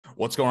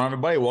What's going on,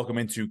 everybody? Welcome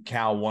into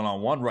Cal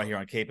One-on-One right here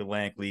on Cape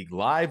Atlantic League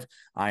Live.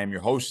 I am your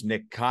host,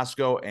 Nick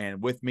Kosko,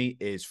 and with me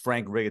is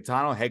Frank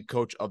Riggitano, head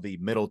coach of the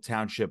Middle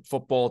Township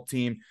football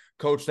team.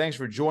 Coach, thanks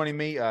for joining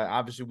me.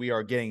 Obviously, we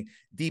are getting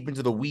deep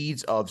into the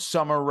weeds of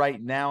summer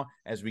right now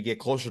as we get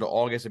closer to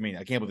August. I mean,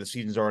 I can't believe the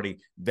season's already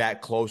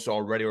that close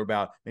already. We're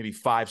about maybe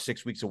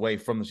 5-6 weeks away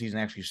from the season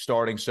actually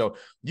starting. So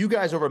you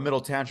guys over at Middle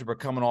Township are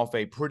coming off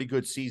a pretty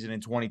good season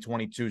in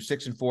 2022,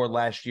 6-4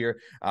 last year.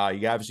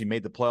 You obviously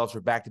made the playoffs for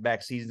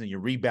back-to-back seasons, and you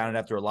rebounded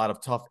after a lot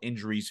of tough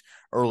injuries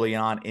early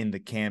on in the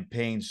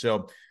campaign.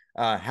 So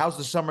how's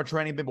the summer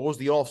training been? What was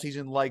the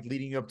offseason like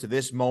leading up to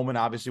this moment,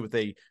 obviously with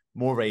a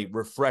more of a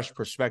refreshed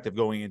perspective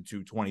going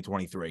into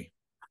 2023?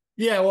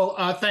 Yeah,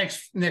 well,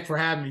 thanks, Nick, for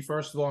having me,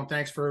 first of all, and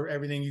thanks for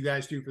everything you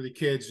guys do for the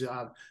kids.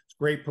 It's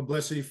great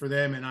publicity for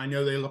them, and I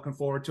know they're looking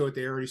forward to it.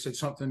 They already said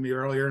something to me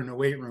earlier in the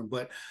weight room,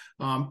 but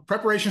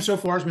preparation so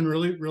far has been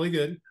really, really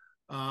good.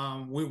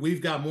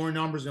 We've got more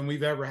numbers than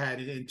we've ever had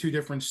in two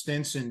different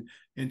stints in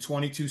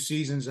 22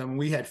 seasons. I mean,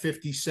 we had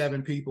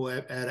 57 people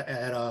at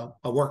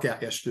a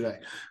workout yesterday.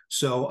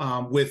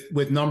 So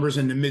with numbers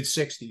in the mid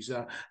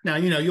 60s. Now,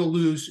 you'll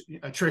lose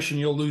attrition,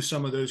 you'll lose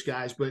some of those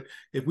guys, but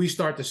if we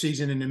start the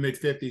season in the mid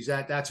 50s,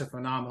 that's a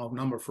phenomenal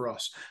number for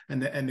us.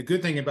 And the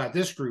good thing about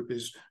this group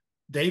is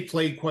they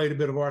played quite a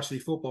bit of varsity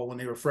football when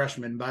they were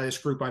freshmen. By this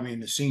group, I mean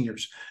the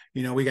seniors.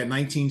 We got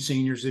 19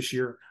 seniors this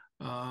year.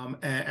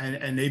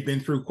 And they've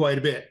been through quite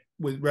a bit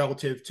with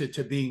relative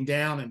to being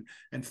down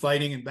and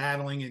fighting and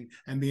battling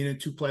and being in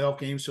 2 playoff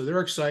games. So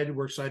they're excited.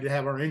 We're excited to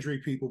have our injury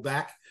people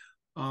back.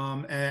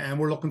 And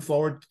we're looking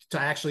forward to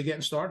actually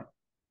getting started.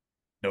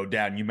 No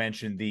doubt. And you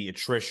mentioned the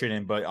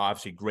attrition, but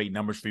obviously great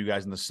numbers for you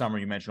guys in the summer.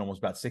 You mentioned almost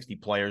about 60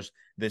 players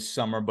this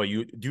summer, but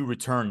you do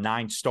return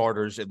 9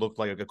 starters. It looked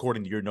like,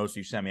 according to your notes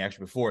you sent me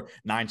actually before,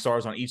 9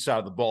 starters on each side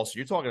of the ball. So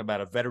you're talking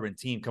about a veteran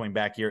team coming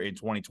back here in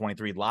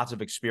 2023. Lots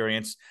of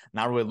experience,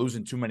 not really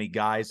losing too many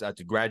guys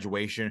to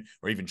graduation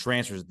or even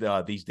transfers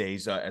these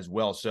days as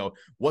well. So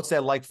what's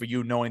that like for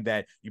you, knowing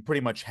that you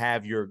pretty much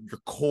have your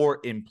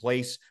core in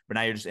place, but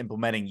now you're just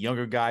implementing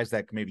younger guys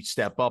that can maybe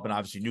step up and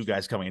obviously new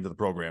guys coming into the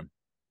program?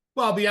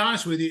 Well, I'll be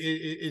honest with you,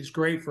 it's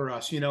great for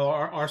us.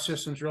 Our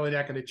system's really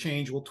not going to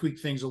change. We'll tweak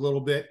things a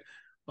little bit,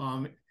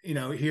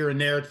 here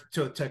and there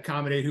to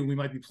accommodate who we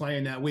might be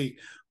playing that week.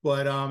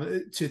 But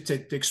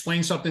to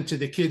explain something to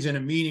the kids in a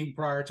meeting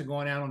prior to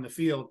going out on the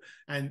field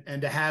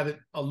and to have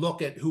a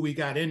look at who we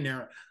got in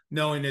there,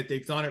 knowing that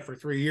they've done it for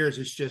 3 years,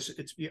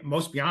 to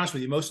be honest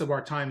with you, most of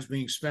our time is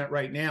being spent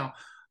right now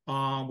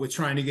with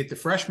trying to get the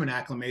freshmen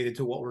acclimated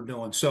to what we're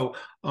doing. So,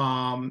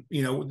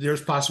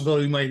 there's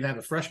possibility we might even have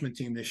a freshman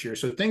team this year.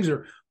 So things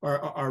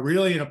are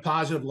really in a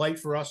positive light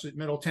for us at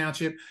Middle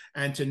Township.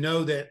 And to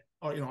know that,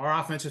 our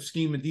offensive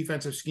scheme and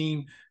defensive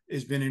scheme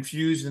has been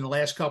infused in the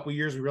last couple of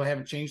years. We really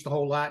haven't changed a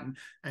whole lot.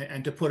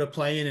 And to put a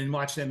play in and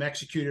watch them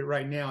execute it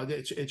right now,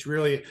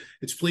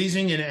 it's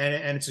pleasing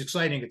and it's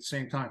exciting at the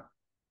same time.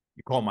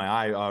 You caught my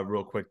eye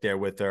real quick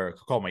there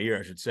caught my ear,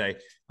 I should say.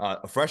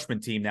 A freshman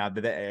team now.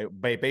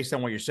 Based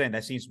on what you're saying,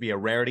 that seems to be a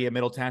rarity at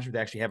Middle Township to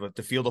actually have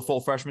to field a full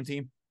freshman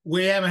team.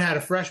 We haven't had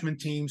a freshman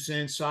team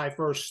since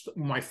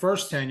my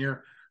first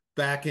tenure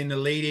back in the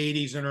late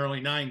 80s and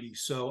early 90s.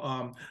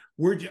 So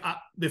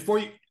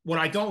what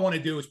I don't want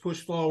to do is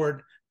push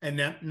forward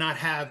and not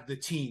have the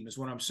team is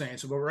what I'm saying.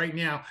 So, but right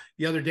now,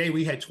 the other day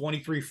we had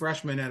 23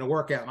 freshmen at a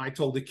workout, and I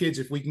told the kids,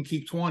 if we can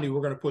keep 20,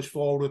 we're going to push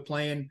forward with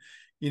playing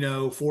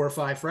 4 or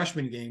 5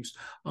 freshman games.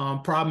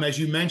 Problem, as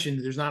you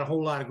mentioned, there's not a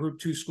whole lot of Group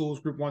 2 schools,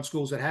 Group 1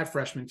 schools that have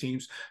freshman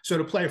teams. So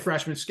to play a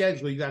freshman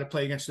schedule, you got to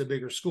play against the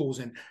bigger schools.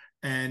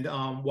 And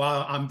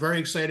while I'm very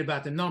excited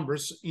about the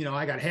numbers,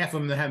 I got half of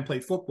them that haven't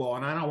played football,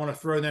 and I don't want to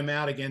throw them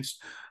out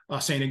against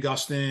St.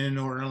 Augustine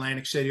or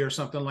Atlantic City or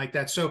something like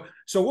that. So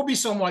we'll be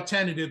somewhat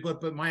tentative,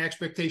 but my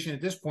expectation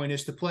at this point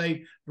is to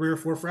play 3 or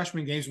 4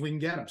 freshman games we can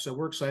get them. So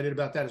we're excited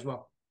about that as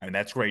well. And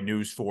that's great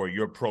news for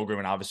your program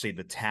and obviously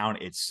the town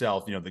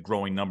itself, the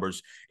growing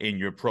numbers in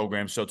your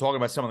program. So talking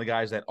about some of the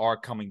guys that are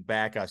coming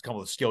back, a couple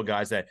of skill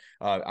guys that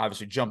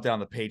obviously jumped down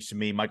the page to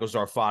me. Michael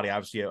Zarfati,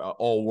 obviously an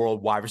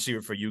all-world wide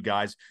receiver for you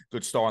guys.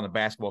 Good star on the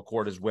basketball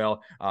court as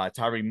well.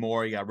 Tyree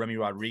Moore, you got Remy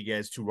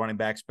Rodriguez, 2 running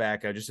backs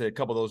back. Just a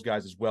couple of those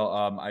guys as well.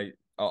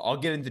 I'll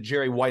get into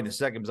Jerry White in a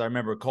second because I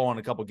remember calling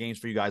a couple games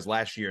for you guys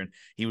last year, and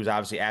he was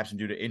obviously absent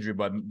due to injury.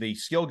 But the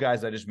skill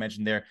guys I just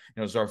mentioned there,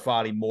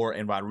 Zarfati, Moore,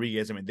 and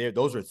Rodriguez, I mean,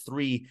 those are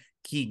 3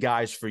 key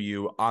guys for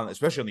you,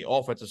 especially on the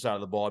offensive side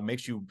of the ball. It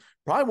makes you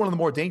probably one of the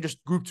more dangerous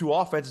Group 2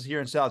 offenses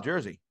here in South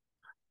Jersey.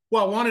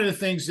 Well, one of the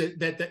things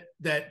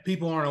that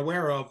people aren't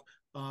aware of,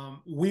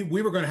 we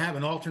were going to have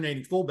an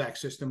alternating fullback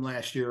system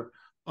last year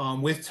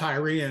with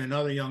Tyree and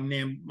another young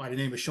man by the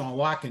name of Sean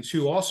Watkins,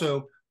 who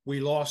also – we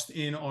lost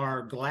in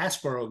our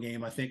Glassboro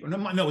game, I think. No,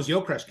 it was the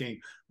Oakcrest game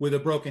with a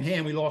broken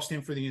hand. We lost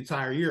him for the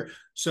entire year.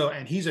 So,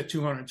 and he's a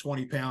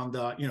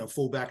 220-pound,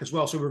 fullback as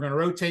well. So we're going to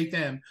rotate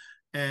them.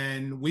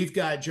 And we've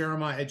got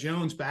Jeremiah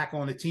Jones back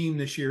on the team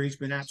this year. He's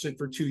been absent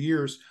for 2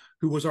 years,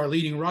 who was our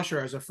leading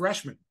rusher as a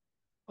freshman,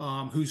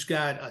 who's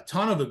got a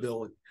ton of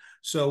ability.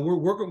 So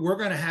we're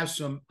going to have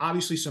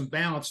obviously some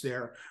balance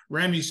there.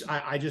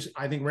 I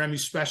think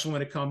Remy's special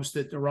when it comes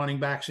to the running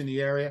backs in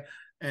the area,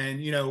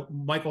 and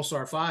Michael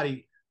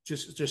Sarfati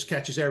just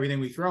catches everything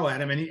we throw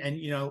at him, and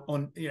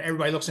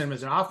everybody looks at him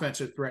as an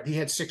offensive threat. He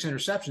had 6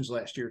 interceptions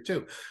last year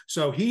too,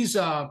 so he's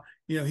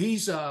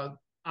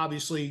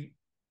obviously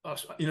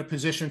in a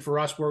position for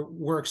us where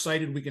we're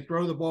excited. We can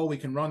throw the ball, we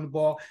can run the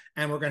ball,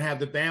 and we're going to have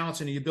the balance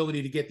and the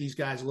ability to get these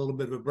guys a little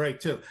bit of a break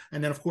too.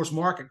 And then of course,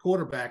 Mark at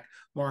quarterback,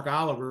 Mark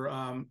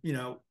Oliver,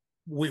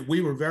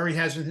 we were very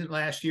hesitant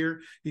last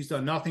year. He's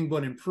done nothing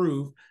but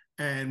improve.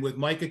 And with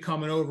Micah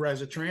coming over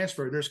as a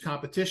transfer, there's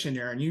competition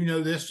there. And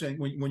this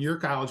when you're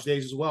college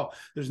days as well,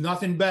 there's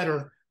nothing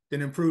better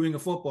than improving a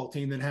football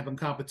team than having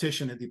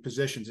competition at the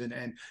positions.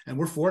 And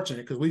we're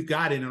fortunate because we've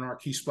got it in our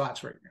key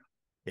spots right now.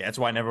 Yeah, that's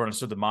why I never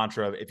understood the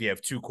mantra of if you have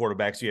 2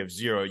 quarterbacks, you have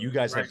 0. You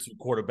guys right. have 2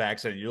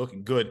 quarterbacks, and you're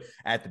looking good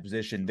at the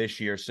position this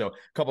year. So a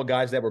couple of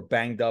guys that were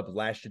banged up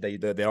last year,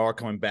 they are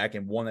coming back,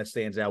 and one that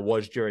stands out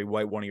was Jerry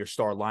White, one of your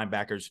star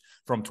linebackers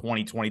from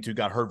 2022.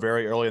 Got hurt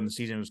very early in the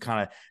season.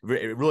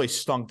 It really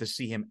stunk to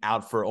see him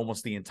out for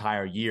almost the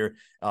entire year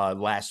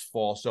last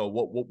fall. So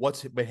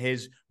what's been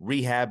his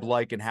rehab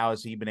like, and how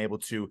has he been able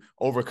to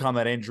overcome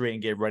that injury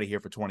and get ready here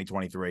for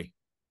 2023?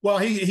 Well,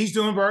 he's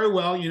doing very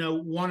well.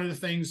 One of the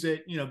things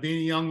that, being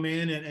a young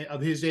man and of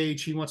his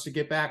age, he wants to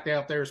get back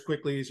out there as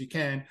quickly as he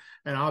can.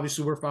 And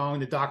obviously we're following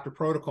the doctor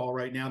protocol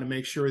right now to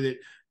make sure that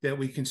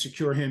we can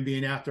secure him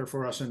being out there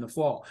for us in the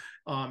fall.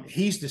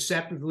 He's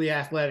deceptively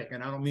athletic,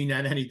 and I don't mean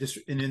that in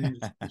any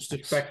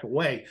disrespectful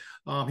way.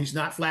 He's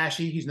not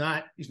flashy. He's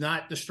not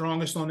the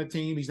strongest on the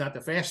team. He's not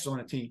the fastest on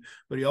the team,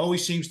 but he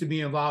always seems to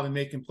be involved in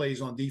making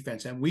plays on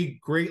defense. And we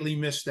greatly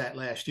missed that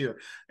last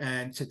year.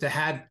 And to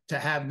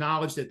have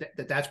knowledge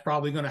that's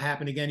probably going to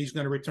happen again, he's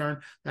going to return.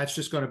 That's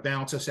just going to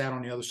balance us out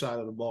on the other side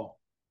of the ball.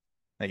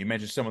 Now, you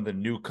mentioned some of the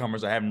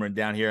newcomers. I have them written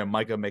down here: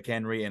 Micah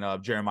McHenry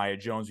and Jeremiah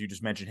Jones. You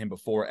just mentioned him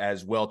before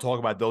as well. Talk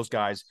about those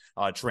guys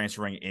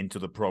transferring into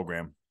the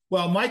program.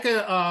 Well,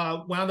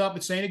 Micah wound up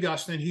at St.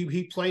 Augustine.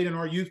 He played in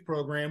our youth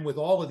program with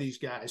all of these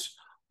guys.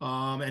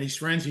 And he's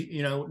friends.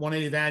 One of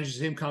the advantages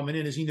of him coming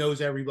in is he knows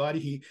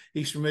everybody.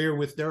 He's familiar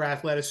with their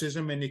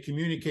athleticism, and they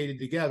communicated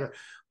together.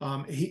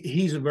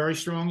 He's a very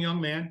strong young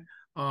man.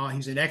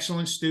 He's an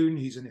excellent student.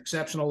 He's an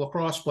exceptional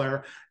lacrosse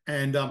player,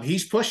 and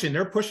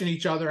they're pushing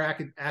each other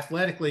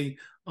athletically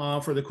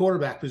for the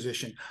quarterback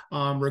position.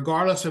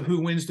 Regardless of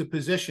who wins the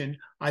position,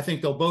 I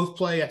think they'll both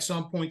play at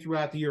some point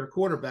throughout the year at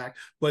quarterback,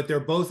 but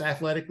they're both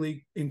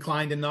athletically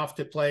inclined enough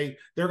to play.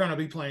 They're going to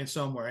be playing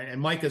somewhere,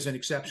 and Mike is an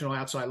exceptional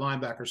outside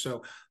linebacker.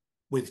 So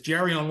with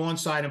Jerry on one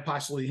side and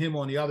possibly him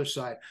on the other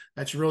side,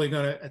 it's going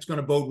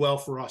to bode well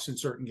for us in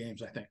certain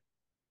games, I think.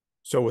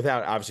 So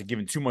without obviously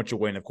giving too much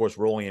away, and of course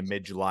we're only in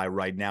mid-July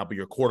right now, but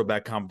your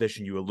quarterback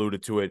competition, you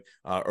alluded to it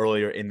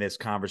earlier in this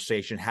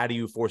conversation. How do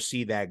you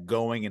foresee that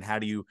going, and how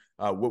do you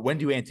when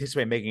do you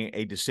anticipate making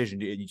a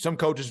decision? Some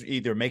coaches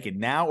either make it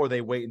now or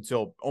they wait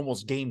until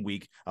almost game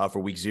week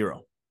for week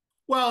 0.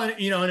 Well,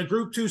 in a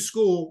Group 2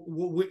 school,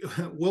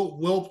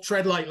 we'll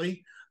tread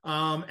lightly.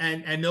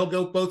 And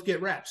they'll both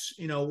get reps.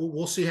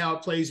 We'll see how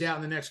it plays out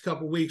in the next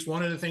couple of weeks.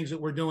 One of the things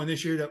that we're doing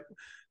this year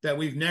that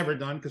we've never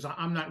done, because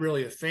I'm not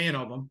really a fan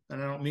of them,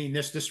 and I don't mean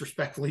this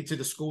disrespectfully to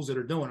the schools that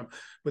are doing them,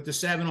 but the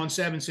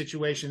 7-on-7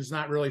 situation is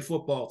not really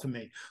football to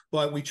me.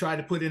 But we try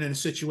to put it in a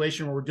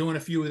situation where we're doing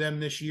a few of them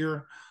this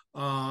year.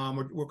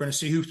 We're going to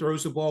see who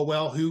throws the ball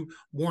well, who,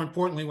 more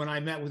importantly, when I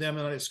met with them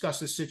and I discussed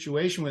this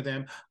situation with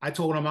them, I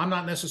told them I'm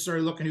not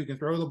necessarily looking who can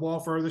throw the ball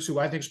furthest, who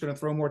I think is going to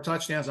throw more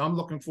touchdowns. I'm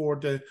looking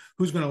forward to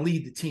who's going to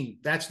lead the team.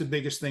 That's the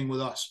biggest thing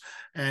with us.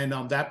 And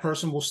that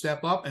person will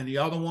step up, and the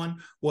other one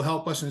will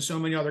help us in so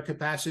many other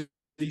capacities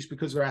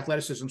because of their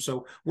athleticism.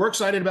 So we're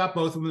excited about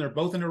both of them. They're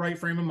both in the right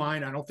frame of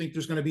mind. I don't think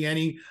there's going to be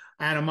any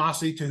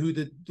animosity to who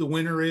the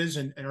winner is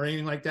or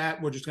anything like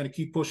that. We're just going to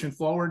keep pushing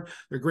forward.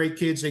 They're great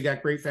kids. They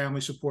got great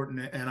family support,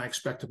 and I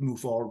expect to move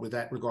forward with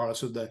that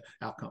regardless of the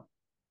outcome.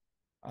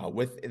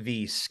 With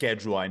the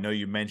schedule, I know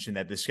you mentioned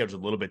that the schedule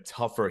is a little bit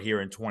tougher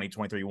here in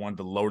 2023. You wanted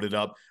to load it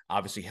up,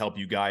 obviously help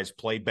you guys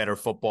play better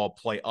football,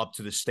 play up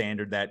to the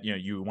standard that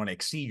you want to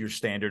exceed your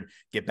standard,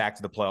 get back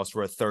to the playoffs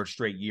for a 3rd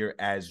straight year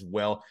as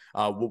well.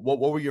 What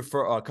were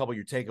a couple of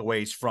your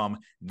takeaways from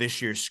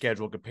this year's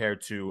schedule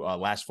compared to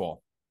last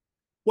fall?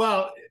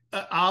 Well,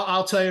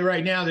 I'll tell you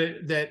right now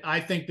that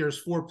I think there's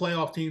 4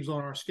 playoff teams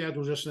on our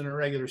schedule just in a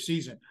regular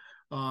season.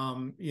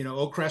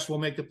 Oak Crest will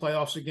make the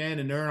playoffs again,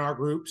 and they're in our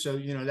group. So,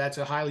 that's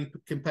a highly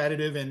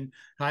competitive and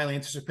highly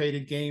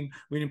anticipated game.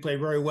 We didn't play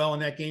very well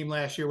in that game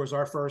last year. It was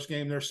our first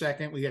game, their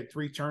second. We had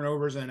 3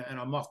 turnovers and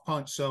a muff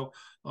punt. So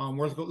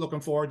we're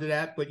looking forward to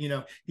that. But,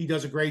 he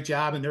does a great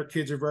job, and their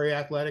kids are very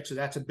athletic. So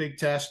that's a big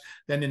test.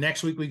 Then the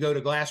next week we go to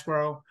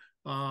Glassboro,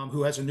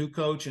 who has a new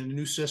coach and a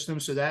new system.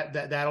 So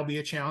that'll be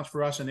a challenge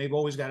for us. And they've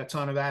always got a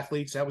ton of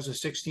athletes. That was a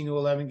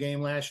 16-11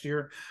 game last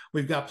year.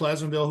 We've got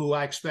Pleasantville, who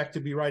I expect to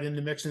be right in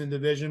the mix in the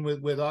division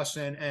with us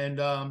and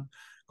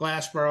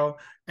Glassboro.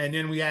 And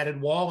then we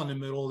added Wall in the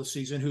middle of the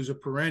season, who's a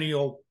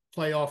perennial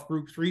playoff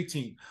Group 3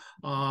 team,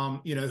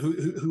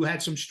 who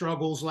had some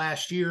struggles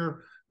last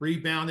year,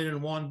 rebounded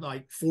and won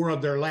like 4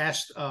 of their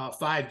last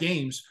 5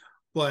 games.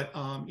 But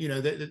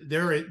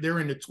they're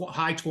in the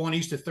high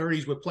 20s to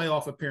 30s with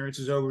playoff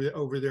appearances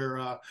over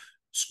their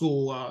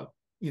school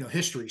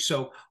history.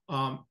 So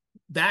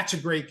that's a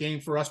great game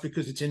for us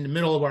because it's in the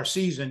middle of our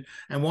season.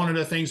 And one of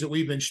the things that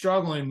we've been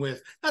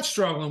not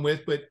struggling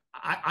with, but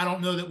I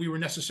don't know that we were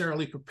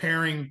necessarily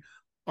preparing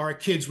our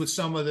kids with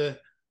some of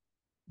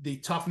the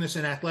toughness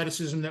and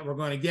athleticism that we're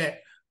going to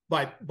get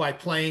by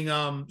playing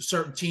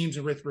certain teams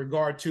with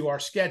regard to our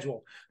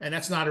schedule. And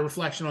that's not a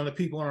reflection on the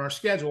people on our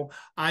schedule.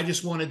 I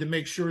just wanted to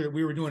make sure that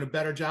we were doing a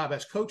better job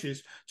as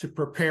coaches to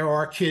prepare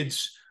our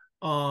kids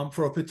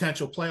for a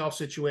potential playoff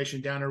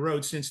situation down the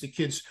road, since the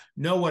kids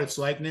know what it's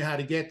like, know how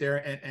to get there,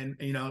 and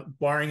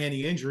barring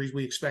any injuries,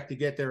 we expect to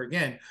get there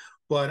again.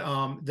 But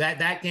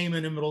that game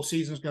in the middle of the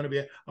season is going to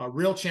be a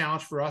real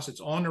challenge for us.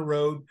 It's on the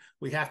road.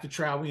 We have to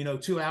travel,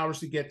 2 hours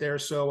to get there.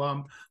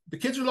 So the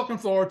kids are looking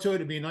forward to it.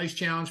 It'll be a nice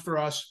challenge for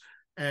us.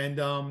 And,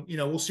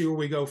 we'll see where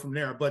we go from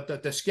there.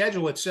 But the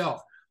schedule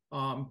itself,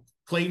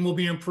 Clayton will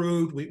be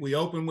improved. We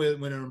open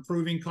with an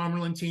improving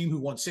Cumberland team who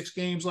won 6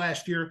 games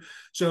last year.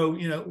 So,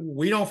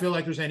 we don't feel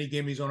like there's any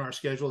gimmies on our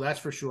schedule, that's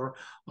for sure.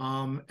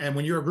 And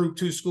when you're a Group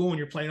 2 school and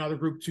you're playing other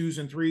Group 2s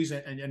and 3s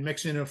and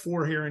mixing in a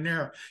 4 here and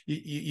there,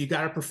 you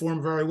got to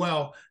perform very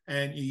well,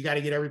 and you got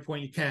to get every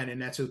point you can. And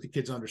that's what the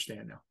kids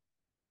understand now.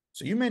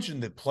 So you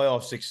mentioned the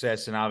playoff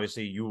success, and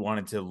obviously you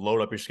wanted to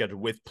load up your schedule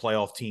with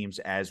playoff teams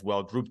as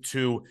well. Group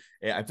 2,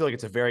 I feel like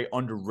it's a very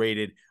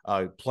underrated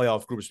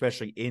playoff group,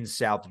 especially in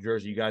South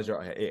Jersey. You guys are,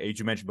 as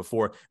you mentioned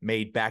before,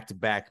 made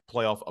back-to-back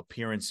playoff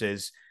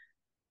appearances.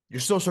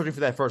 You're still searching for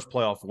that first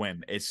playoff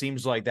win. It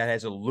seems like that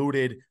has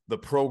eluded the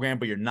program,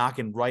 but you're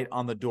knocking right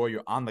on the door.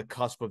 You're on the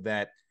cusp of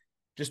that.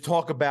 Just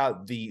talk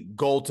about the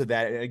goal to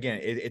that. Again,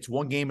 it's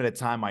one game at a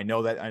time. I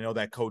know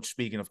that coach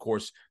speaking. Of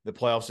course, the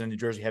playoffs in New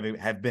Jersey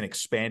have been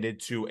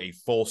expanded to a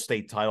full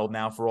state title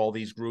now for all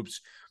these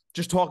groups.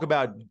 Just talk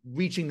about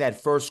reaching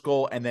that first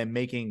goal and then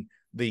making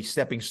the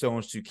stepping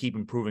stones to keep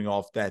improving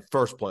off that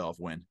first playoff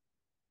win.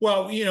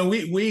 Well,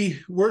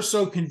 we're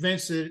so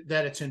convinced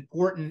that it's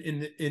important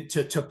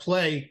to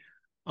play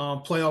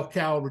playoff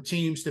caliber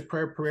teams to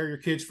prepare your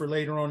kids for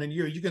later on in the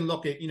year. You can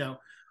look at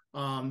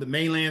the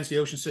Mainlands, the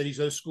Ocean Cities,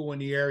 those schools in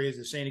the areas,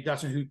 the St.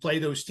 Augustine, who play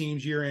those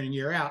teams year in and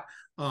year out,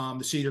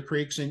 the Cedar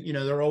Creeks, and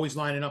they're always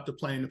lining up to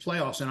play in the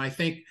playoffs. And I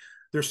think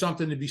there's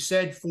something to be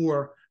said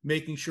for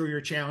making sure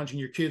you're challenging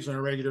your kids on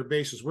a regular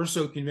basis. We're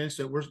so convinced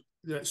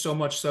that so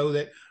much so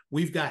that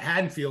we've got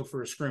Haddonfield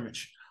for a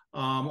scrimmage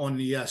on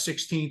the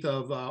 16th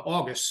of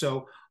August.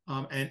 So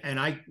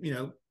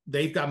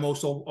they've got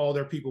most of all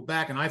their people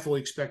back, and I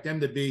fully expect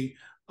them to be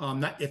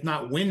if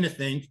not win the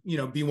thing,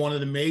 be one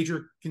of the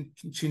major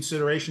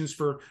considerations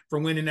for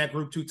winning that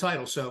Group 2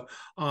 title. So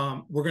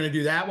we're going to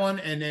do that one,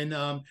 and then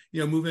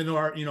move into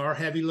our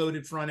heavy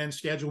loaded front end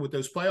schedule with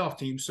those playoff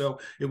teams. So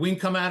if we can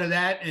come out of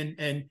that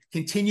and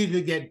continue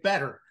to get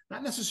better,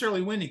 not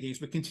necessarily win the games,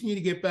 but continue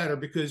to get better,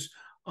 because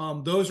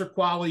those are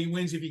quality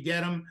wins if you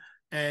get them,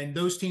 and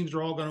those teams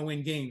are all going to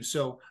win games.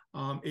 So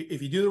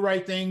if you do the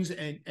right things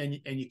and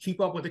you keep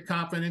up with the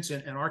confidence,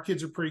 and our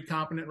kids are pretty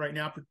confident right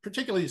now,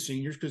 particularly the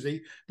seniors, because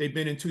they've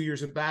been in 2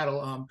 years of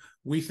battle.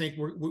 We think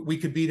we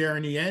could be there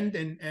in the end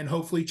and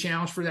hopefully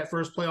challenge for that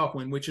first playoff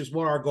win, which is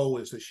what our goal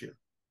is this year.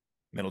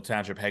 Middle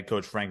Township head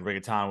coach Frank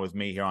Riggitano with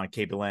me here on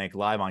Cape Atlantic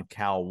Live on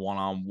Cal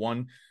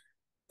One-on-One.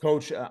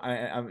 Coach,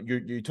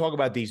 you talk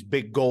about these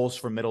big goals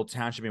for Middle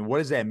Township. I mean, what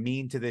does that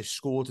mean to this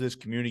school, to this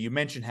community? You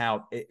mentioned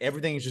how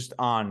everything is just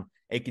on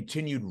a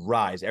continued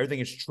rise. Everything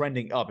is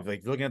trending up. If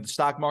you're looking at the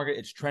stock market,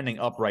 it's trending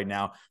up right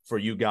now for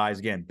you guys.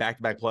 Again,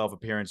 back-to-back playoff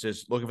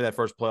appearances, looking for that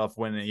first playoff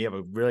win, and you have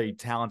a really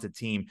talented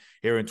team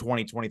here in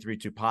 2023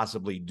 to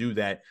possibly do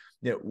that.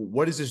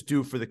 What does this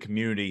do for the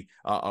community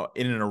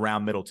in and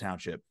around Middle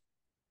Township?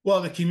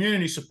 Well, the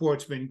community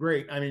support's been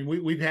great. I mean,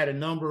 we've had a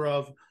number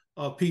of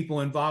people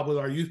involved with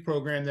our youth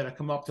program that have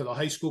come up to the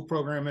high school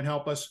program and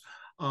help us.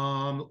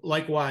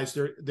 Likewise,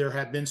 there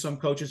have been some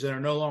coaches that are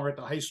no longer at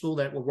the high school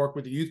that will work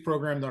with the youth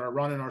program that are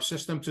running our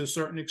system to a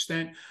certain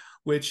extent,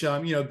 which,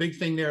 big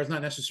thing there is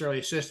not necessarily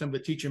a system,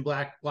 but teaching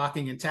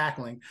blocking and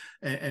tackling.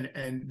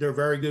 And they're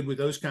very good with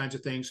those kinds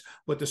of things.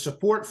 But the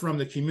support from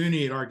the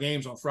community at our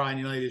games on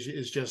Friday night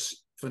is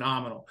just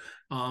phenomenal.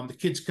 The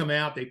kids come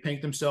out, they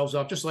paint themselves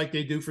up just like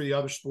they do for the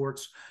other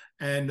sports.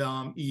 And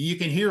you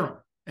can hear them.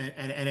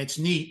 And it's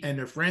neat, and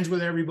they're friends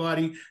with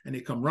everybody, and they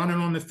come running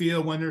on the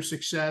field when there's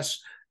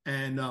success.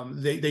 And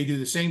they do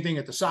the same thing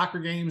at the soccer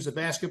games, the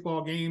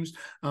basketball games.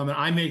 And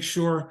I make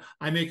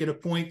it a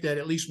point that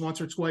at least once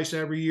or twice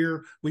every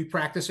year we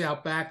practice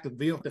out back.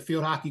 The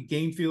field hockey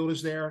game field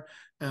is there.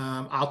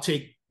 I'll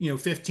take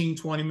 15,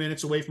 20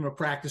 minutes away from a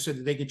practice so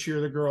that they can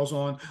cheer the girls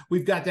on.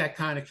 We've got that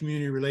kind of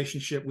community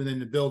relationship within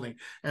the building.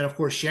 And of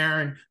course,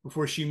 Sharon,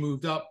 before she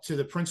moved up to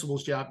the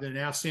principal's job, did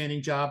an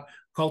outstanding job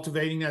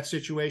cultivating that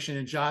situation.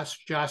 And Josh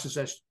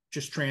has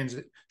just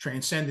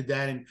transcended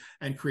that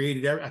and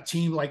created a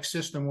team-like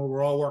system where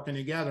we're all working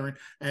together.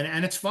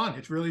 And it's fun.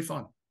 It's really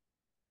fun.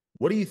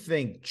 What do you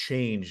think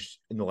changed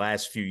in the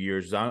last few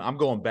years? I'm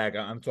going back.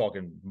 I'm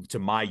talking to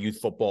my youth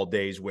football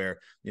days where,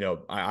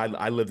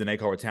 I lived in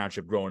Egg Harbor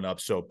Township growing up.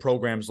 So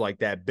programs like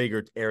that,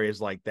 bigger areas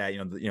like that,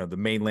 the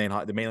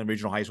mainland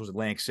regional high schools,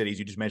 Atlantic cities,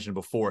 you just mentioned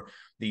before,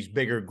 these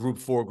bigger Group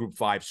 4, Group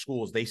 5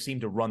 schools, they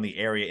seem to run the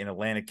area in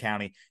Atlantic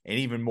County and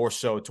even more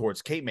so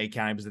towards Cape May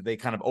County because they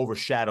kind of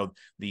overshadowed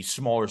these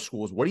smaller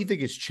schools. What do you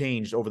think has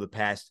changed over the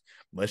past,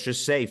 let's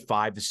just say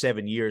 5 to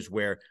 7 years,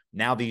 where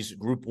now these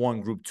Group 1,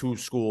 Group 2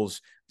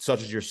 schools,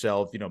 such as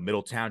yourself,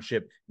 Middle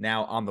Township,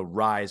 now on the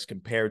rise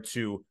compared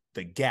to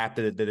the gap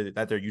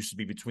that there used to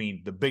be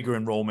between the bigger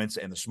enrollments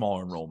and the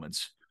smaller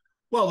enrollments?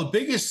 Well, the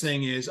biggest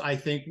thing is, I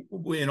think,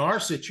 in our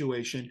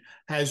situation,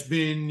 has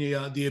been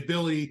the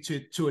ability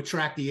to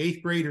attract the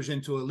eighth graders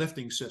into a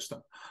lifting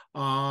system.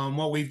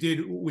 What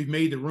we've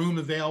made the room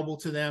available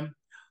to them.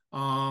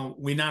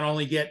 We not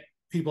only get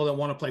people that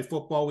want to play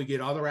football, we get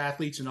other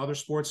athletes and other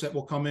sports that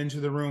will come into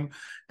the room.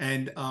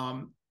 And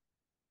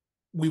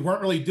we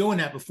weren't really doing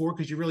that before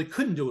because you really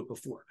couldn't do it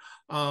before.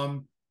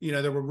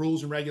 There were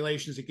rules and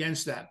regulations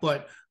against that,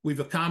 but we've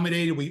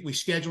accommodated. We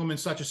schedule them in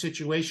such a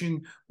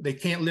situation they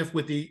can't lift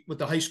with the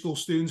high school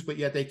students, but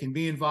yet they can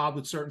be involved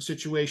with certain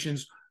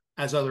situations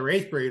as other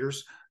eighth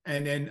graders.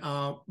 And then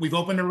we've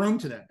opened a room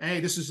to them. Hey,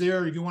 this is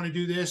there. If you want to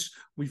do this,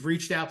 we've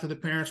reached out to the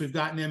parents. We've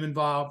gotten them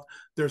involved.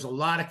 There's a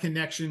lot of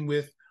connection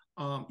with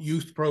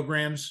youth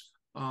programs.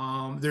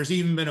 There's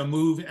even been a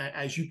move,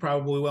 as you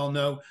probably well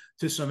know,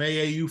 to some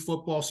AAU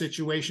football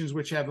situations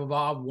which have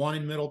evolved. One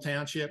in Middle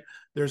Township.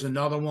 There's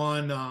another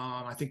one.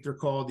 I think they're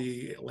called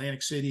the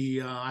Atlantic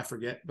City. I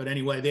forget, but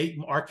anyway,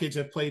 our kids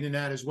have played in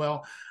that as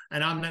well.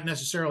 And I'm not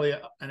necessarily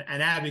an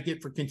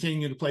advocate for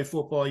continuing to play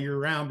football year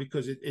round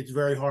because it's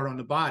very hard on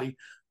the body.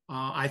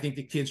 I think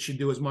the kids should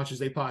do as much as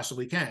they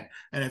possibly can.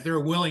 And if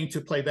they're willing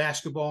to play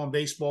basketball and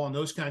baseball and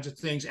those kinds of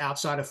things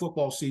outside of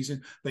football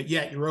season, but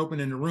yet you're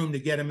opening the room to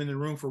get them in the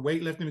room for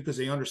weightlifting because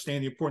they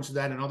understand the importance of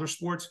that in other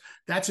sports,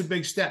 that's a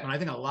big step. And I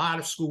think a lot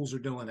of schools are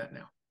doing that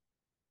now.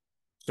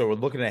 So we're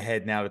looking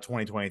ahead now to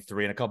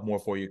 2023 and a couple more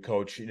for you,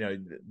 Coach.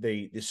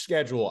 The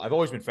schedule, I've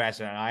always been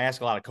fascinated. I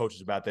ask a lot of coaches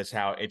about this,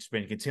 how it's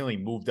been continually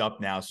moved up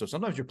now. So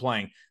sometimes you're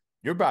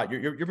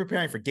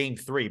preparing for game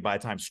 3 by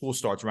the time school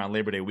starts around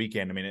Labor Day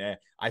weekend. I mean,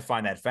 I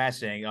find that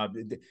fascinating.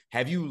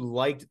 Have you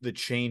liked the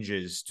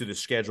changes to the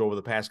schedule over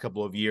the past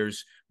couple of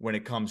years when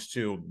it comes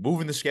to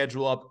moving the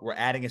schedule up? We're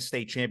adding a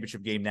state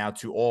championship game now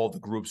to all the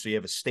groups. So you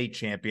have a state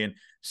champion.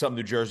 Something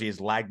New Jersey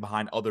has lagged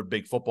behind other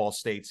big football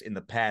states in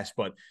the past,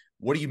 but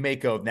what do you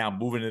make of now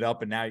moving it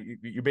up? And now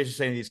you're basically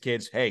saying to these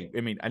kids, hey,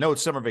 I mean, I know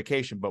it's summer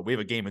vacation, but we have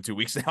a game in 2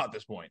 weeks now at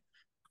this point.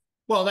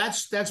 Well,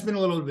 that's been a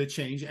little bit of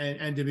change.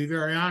 And to be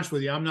very honest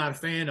with you, I'm not a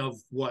fan of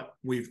what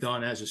we've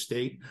done as a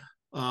state.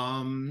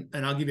 And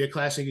I'll give you a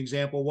classic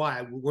example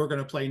why. We're going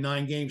to play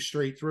 9 games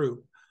straight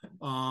through,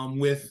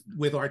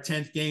 with our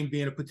 10th game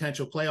being a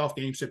potential playoff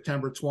game,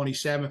 September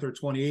 27th or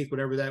 28th,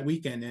 whatever that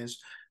weekend is.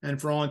 And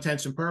for all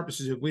intents and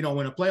purposes, if we don't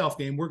win a playoff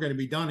game, we're going to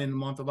be done in the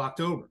month of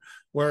October.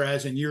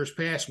 Whereas in years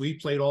past, we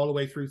played all the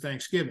way through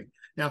Thanksgiving.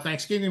 Now,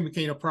 Thanksgiving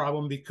became a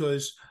problem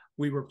because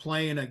we were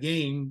playing a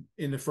game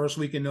in the first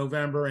week in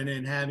November and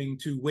then having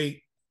to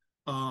wait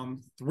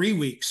 3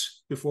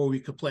 weeks before we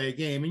could play a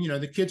game.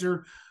 And, the kids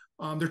are,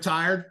 they're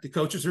tired. The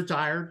coaches are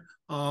tired.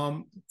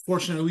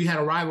 Fortunately, we had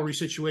a rivalry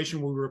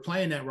situation where we were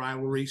playing that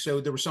rivalry. So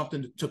there was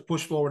something to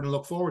push forward and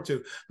look forward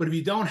to. But if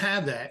you don't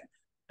have that,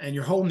 and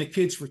you're holding the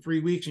kids for 3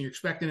 weeks and you're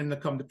expecting them to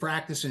come to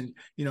practice, and,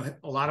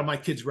 a lot of my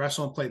kids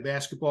wrestle and play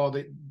basketball,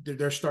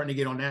 they're starting to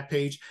get on that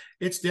page.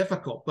 It's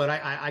difficult, but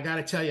I got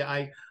to tell you,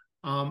 I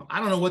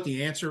don't know what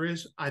the answer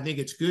is. I think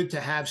it's good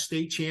to have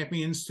state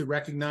champions to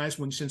recognize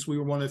since we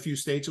were one of the few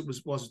states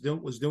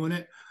that was doing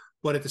it.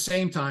 But at the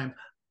same time,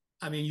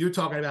 I mean, you're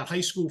talking about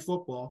high school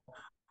football.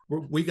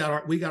 We're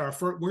going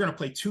to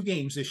play 2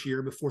 games this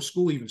year before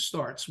school even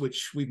starts,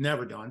 which we've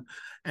never done.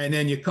 And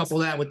then you couple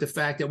that with the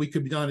fact that we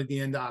could be done at the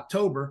end of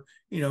October.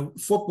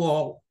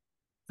 Football,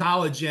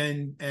 college,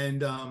 and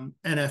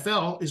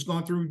NFL is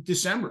going through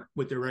December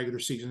with their regular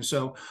season.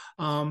 So,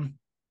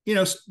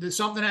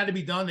 something had to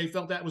be done. They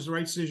felt that was the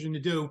right decision to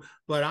do.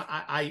 But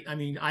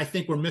I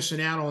think we're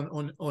missing out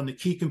on the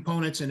key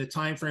components and the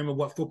time frame of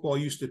what football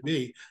used to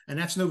be, and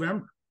that's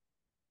November.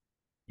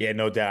 Yeah,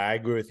 no doubt. I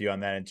agree with you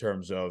on that in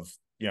terms of,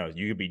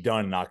 you could be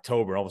done in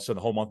October, and all of a sudden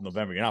the whole month of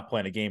November, you're not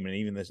playing a game. And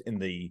even in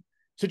the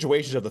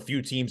situations of the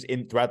few teams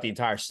throughout the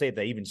entire state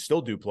that even still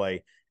do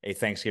play a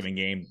Thanksgiving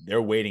game,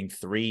 they're waiting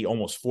 3,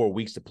 almost 4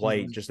 weeks to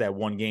play just that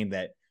one game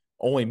that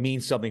only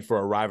means something for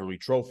a rivalry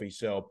trophy.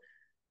 So,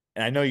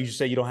 and I know you just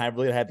say you don't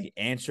really have the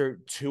answer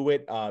to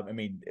it. I'm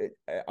going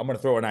to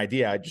throw an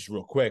idea just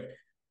real quick.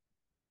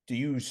 Do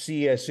you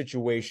see a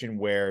situation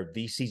where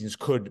these seasons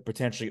could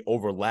potentially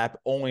overlap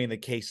only in the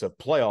case of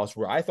playoffs,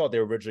 where I thought they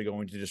were originally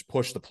going to just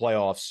push the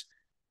playoffs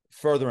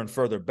further and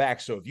further back?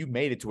 So if you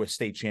made it to a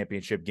state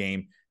championship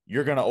game,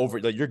 you're going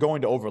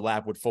to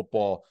overlap with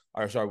football,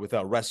 with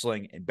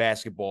wrestling and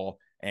basketball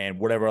and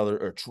whatever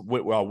other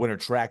winter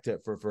track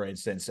for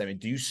instance. I mean,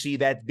 do you see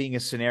that being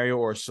a scenario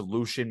or a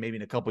solution maybe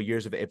in a couple of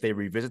years if they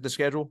revisit the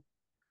schedule?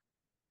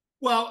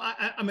 Well,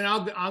 I mean,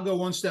 I'll go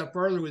one step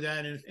further with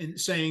that in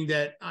saying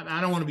that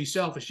I don't want to be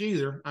selfish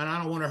either, and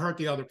I don't want to hurt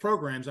the other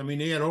programs. I mean,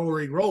 they had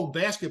already rolled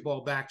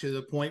basketball back to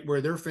the point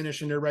where they're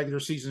finishing their regular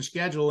season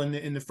schedule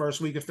in the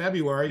first week of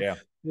February, Yeah.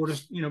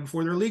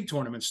 before their league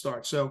tournament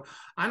starts. So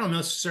I don't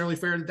necessarily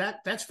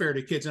that's fair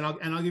to kids, and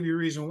I'll give you a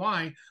reason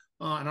why.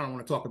 And I don't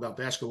want to talk about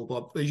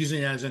basketball, but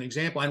using that as an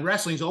example, and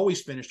wrestling's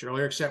always finished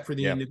earlier, except for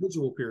the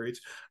individual periods.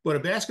 But a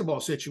basketball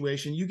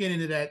situation, you get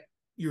into that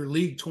your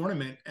league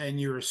tournament and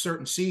you're a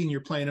certain seed and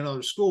you're playing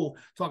another school,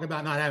 talk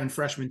about not having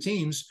freshman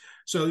teams.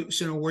 So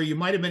where you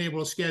might have been able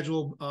to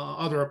schedule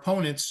other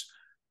opponents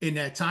in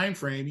that time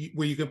frame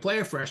where you can play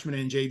a freshman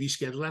in JV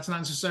schedule, that's not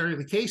necessarily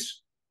the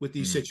case with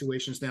these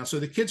situations now. So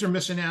the kids are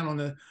missing out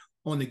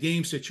on the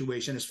game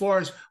situation. As far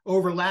as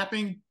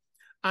overlapping,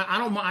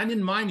 I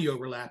didn't mind the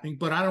overlapping,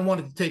 but I don't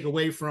want it to take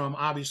away from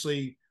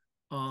obviously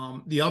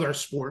the other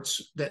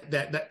sports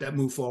that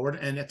move forward.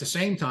 And at the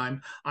same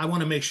time, I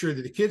want to make sure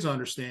that the kids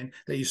understand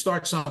that you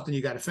start something,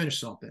 you got to finish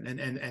something.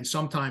 And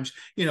sometimes,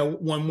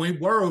 when we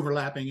were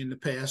overlapping in the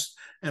past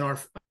and our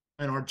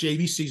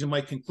JV season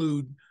might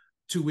conclude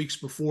 2 weeks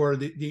before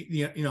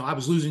I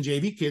was losing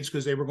JV kids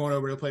because they were going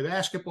over to play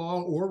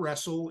basketball or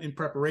wrestle in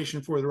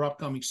preparation for their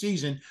upcoming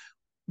season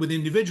with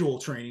individual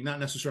training, not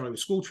necessarily with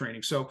school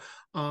training. So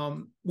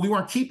we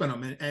weren't keeping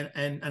them,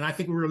 and I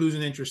think we were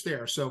losing interest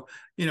there. So,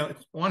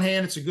 one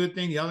hand, it's a good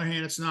thing. The other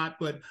hand, it's not.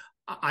 But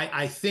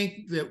I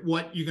think that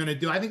what you're going to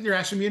do, I think there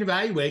has to be an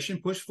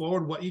evaluation, push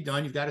forward what you've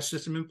done. You've got a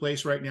system in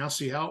place right now,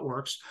 see how it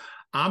works.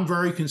 I'm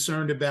very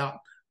concerned about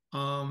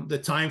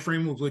the time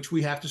frame with which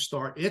we have to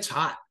start. It's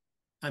hot.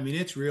 I mean,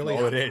 it's really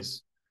hot. It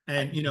is.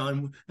 And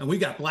and we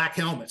got black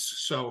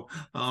helmets, so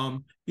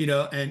and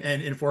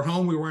if we're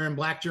home, we're wearing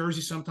black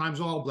jerseys, sometimes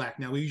all black.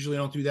 Now we usually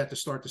don't do that to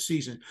start the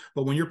season,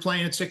 but when you're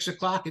playing at 6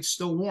 o'clock, it's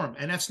still warm,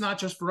 and that's not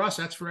just for us,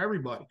 that's for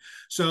everybody.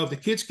 So if the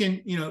kids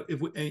can,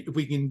 if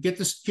we can get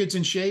the kids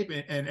in shape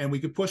and we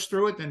could push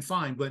through it, then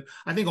fine. But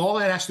I think all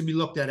that has to be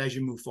looked at as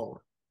you move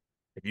forward.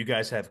 If you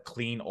guys have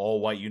clean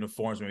all white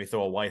uniforms, maybe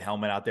throw a white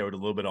helmet out there with a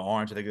little bit of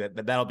orange, I think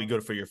that'll be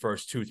good for your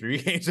first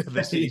 2-3 games of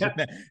the season.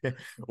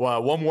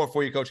 Well, one more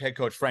for you, Coach. Head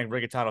coach Frank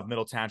Riggitano of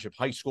Middle Township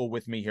High School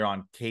with me here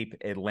on Cape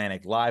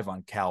Atlantic Live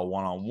on Cal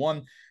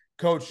 1-on-1.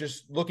 Coach,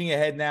 just looking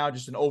ahead now,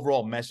 just an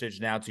overall message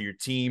now to your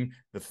team,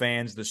 the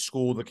fans, the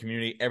school, the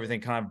community,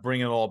 everything, kind of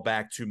bringing it all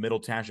back to Middle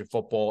Township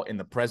football in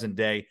the present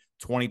day,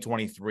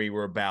 2023.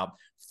 We're about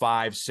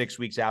 5-6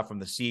 weeks out from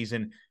the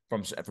season,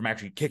 from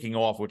actually kicking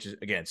off, which is,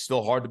 again,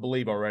 still hard to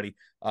believe already.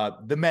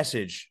 The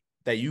message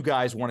that you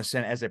guys want to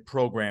send as a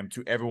program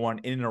to everyone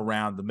in and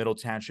around the Middle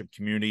Township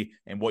community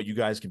and what you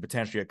guys can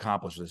potentially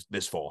accomplish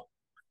this fall.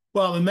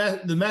 Well,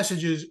 the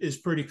message is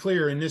pretty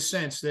clear in this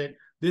sense that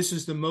this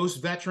is the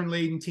most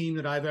veteran-laden team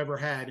that I've ever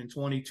had in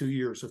 22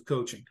 years of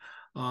coaching.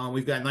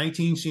 We've got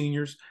 19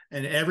 seniors,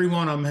 and every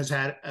one of them has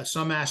had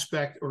some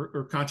aspect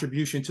or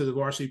contribution to the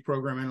varsity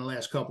program in the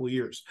last couple of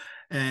years.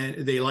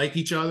 And they like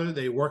each other.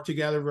 They work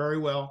together very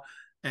well.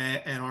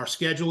 And our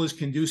schedule is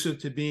conducive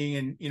to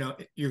being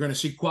in, you're going to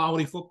see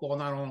quality football,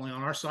 not only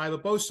on our side,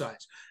 but both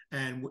sides.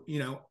 And,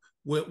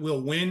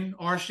 we'll win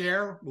our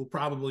share. We'll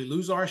probably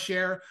lose our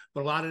share.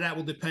 But a lot of that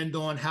will depend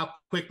on how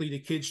quickly the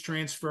kids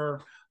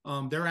transfer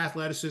their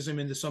athleticism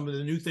into some of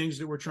the new things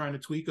that we're trying to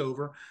tweak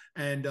over.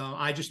 And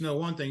I just know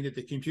one thing, that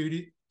the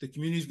community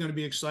is going to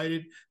be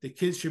excited. The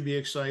kids should be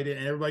excited,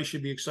 and everybody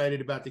should be excited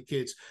about the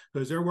kids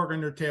because they're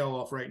working their tail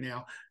off right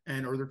now,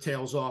 or their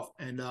tails off.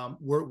 And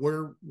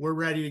we're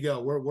ready to go.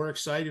 We're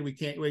excited. We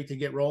can't wait to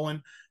get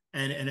rolling.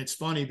 And it's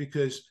funny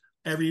because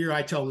every year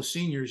I tell the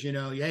seniors,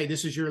 hey,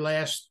 this is your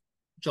last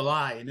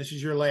July and this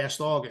is your last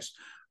August.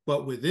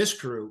 But with this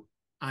crew,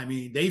 I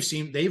mean,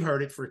 they've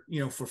heard it for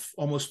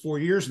almost 4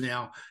 years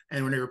now,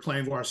 and when they were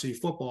playing varsity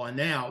football, and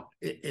now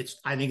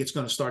I think it's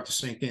going to start to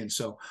sink in.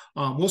 So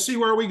we'll see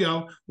where we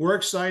go. We're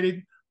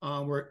excited.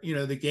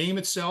 The game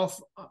itself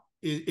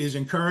is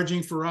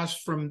encouraging for us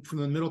from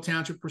the Middle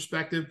Township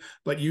perspective,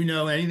 but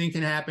anything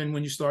can happen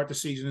when you start the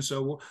season.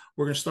 So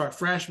we're going to start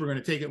fresh. We're going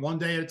to take it one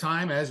day at a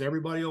time, as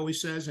everybody always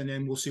says, and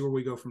then we'll see where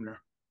we go from there.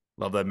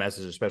 Love that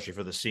message, especially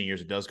for the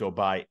seniors. It does go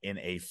by in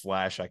a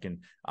flash. I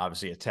can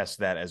obviously attest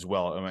to that as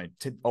well. I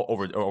mean,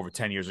 over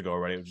 10 years ago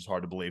already, which is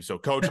hard to believe. So,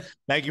 Coach,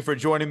 thank you for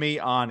joining me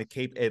on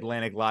Cape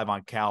Atlantic Live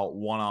on Cal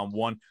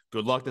 1-on-1.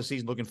 Good luck this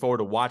season. Looking forward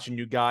to watching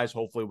you guys.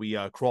 Hopefully we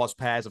cross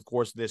paths, of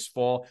course, this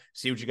fall,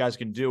 see what you guys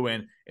can do.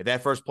 And if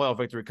that first playoff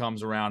victory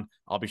comes around,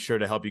 I'll be sure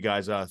to help you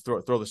guys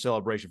throw the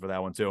celebration for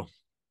that one too.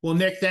 Well,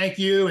 Nick, thank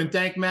you. And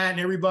thank Matt and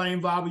everybody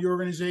involved with your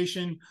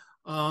organization.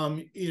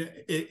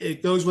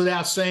 It goes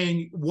without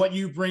saying, what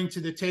you bring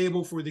to the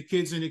table for the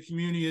kids in the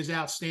community is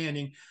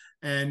outstanding.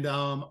 And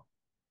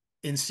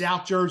in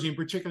South Jersey, in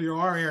particular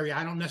our area,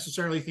 I don't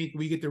necessarily think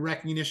we get the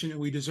recognition that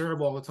we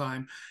deserve all the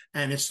time.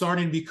 And it's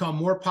starting to become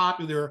more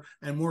popular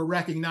and more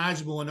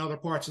recognizable in other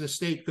parts of the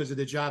state because of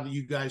the job that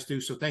you guys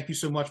do. So thank you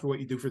so much for what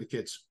you do for the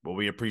kids. Well,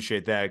 we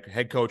appreciate that.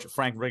 Head coach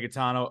Frank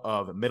Riggitano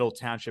of Middle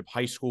Township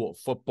High School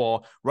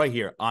Football right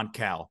here on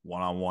Cal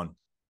 1-on-1.